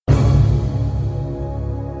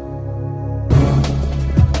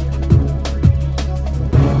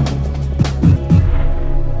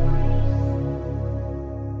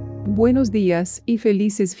Buenos días y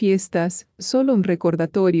felices fiestas. Solo un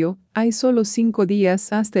recordatorio, hay solo 5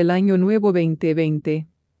 días hasta el año nuevo 2020.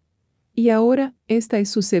 Y ahora, esta es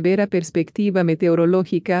su severa perspectiva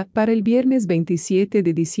meteorológica para el viernes 27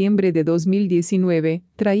 de diciembre de 2019,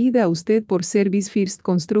 traída a usted por Service First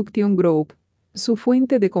Construction Group, su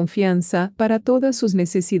fuente de confianza para todas sus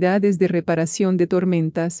necesidades de reparación de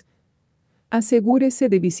tormentas. Asegúrese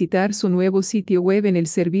de visitar su nuevo sitio web en el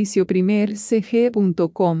servicio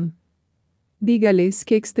primercg.com. Dígales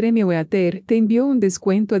que Extreme Weather te envió un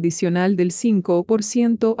descuento adicional del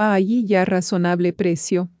 5% a allí ya razonable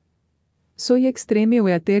precio. Soy Extreme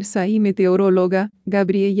Weather y meteoróloga,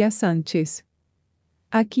 Gabriela Sánchez.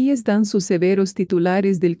 Aquí están sus severos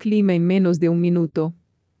titulares del clima en menos de un minuto.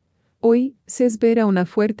 Hoy, se espera una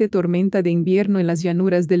fuerte tormenta de invierno en las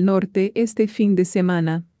llanuras del norte este fin de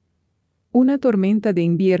semana. Una tormenta de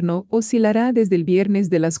invierno oscilará desde el viernes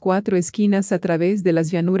de las 4 esquinas a través de las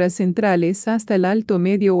llanuras centrales hasta el Alto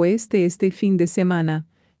Medio Oeste este fin de semana.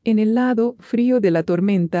 En el lado frío de la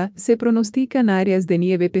tormenta se pronostican áreas de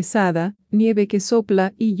nieve pesada, nieve que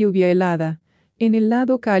sopla y lluvia helada. En el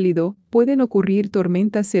lado cálido, pueden ocurrir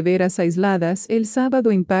tormentas severas aisladas el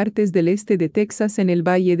sábado en partes del este de Texas en el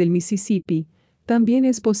Valle del Mississippi. También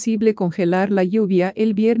es posible congelar la lluvia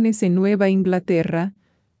el viernes en Nueva Inglaterra.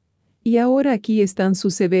 Y ahora aquí están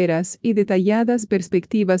sus severas y detalladas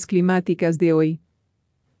perspectivas climáticas de hoy.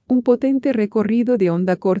 Un potente recorrido de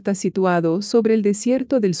onda corta situado sobre el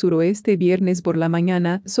desierto del suroeste viernes por la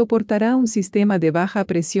mañana soportará un sistema de baja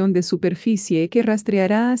presión de superficie que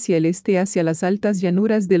rastreará hacia el este hacia las altas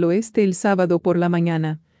llanuras del oeste el sábado por la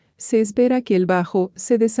mañana. Se espera que el bajo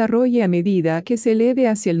se desarrolle a medida que se eleve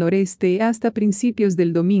hacia el noreste hasta principios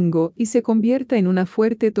del domingo y se convierta en una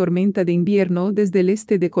fuerte tormenta de invierno desde el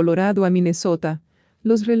este de Colorado a Minnesota.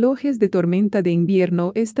 Los relojes de tormenta de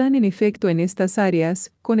invierno están en efecto en estas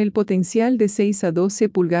áreas, con el potencial de 6 a 12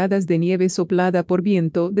 pulgadas de nieve soplada por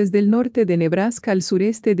viento desde el norte de Nebraska al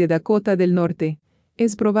sureste de Dakota del Norte.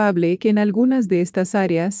 Es probable que en algunas de estas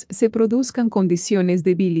áreas se produzcan condiciones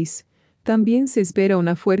de bilis. También se espera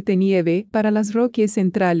una fuerte nieve para las Rockies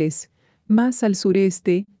centrales. Más al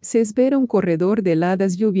sureste, se espera un corredor de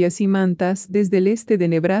heladas lluvias y mantas desde el este de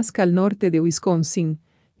Nebraska al norte de Wisconsin.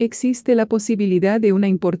 Existe la posibilidad de una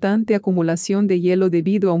importante acumulación de hielo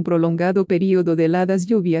debido a un prolongado período de heladas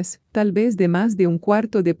lluvias, tal vez de más de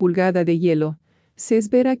 1/4 de pulgada de hielo. Se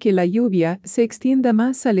espera que la lluvia se extienda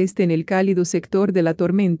más al este en el cálido sector de la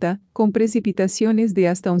tormenta, con precipitaciones de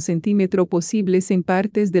hasta 1 centímetro posibles en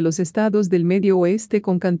partes de los estados del medio oeste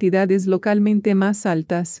con cantidades localmente más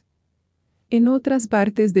altas. En otras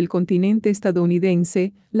partes del continente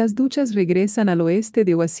estadounidense, las duchas regresan al oeste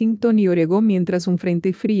de Washington y Oregón mientras un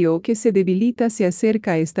frente frío que se debilita se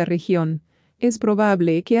acerca a esta región. Es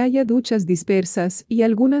probable que haya duchas dispersas y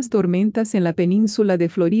algunas tormentas en la península de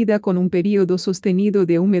Florida con un período sostenido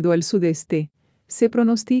de húmedo al sudeste. Se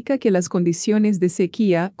pronostica que las condiciones de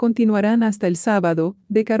sequía continuarán hasta el sábado,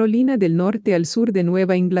 de Carolina del Norte al sur de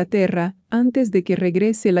Nueva Inglaterra, antes de que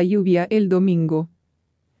regrese la lluvia el domingo.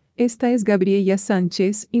 Esta es Gabriela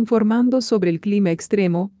Sánchez informando sobre el clima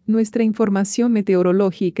extremo. Nuestra información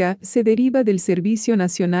meteorológica se deriva del Servicio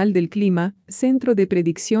Nacional del Clima, Centro de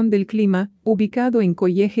Predicción del Clima, ubicado en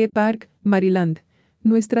College Park, Maryland.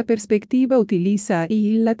 Nuestra perspectiva utiliza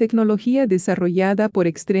la tecnología desarrollada por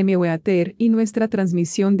Extreme Weather y nuestra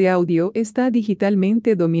transmisión de audio está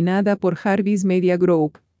digitalmente dominada por Harvis Media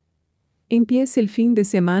Group. Empiece el fin de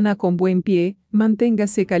semana con buen pie,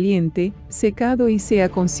 manténgase caliente, secado y sea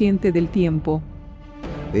consciente del tiempo.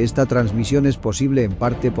 Esta transmisión es posible en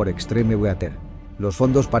parte por Extreme Weather. Los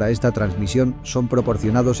fondos para esta transmisión son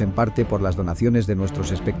proporcionados en parte por las donaciones de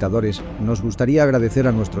nuestros espectadores. Nos gustaría agradecer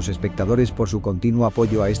a nuestros espectadores por su continuo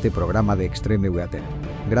apoyo a este programa de Extreme Weather.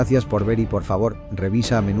 Gracias por ver y por favor,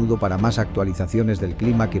 revisa a menudo para más actualizaciones del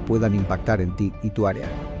clima que puedan impactar en ti y tu área.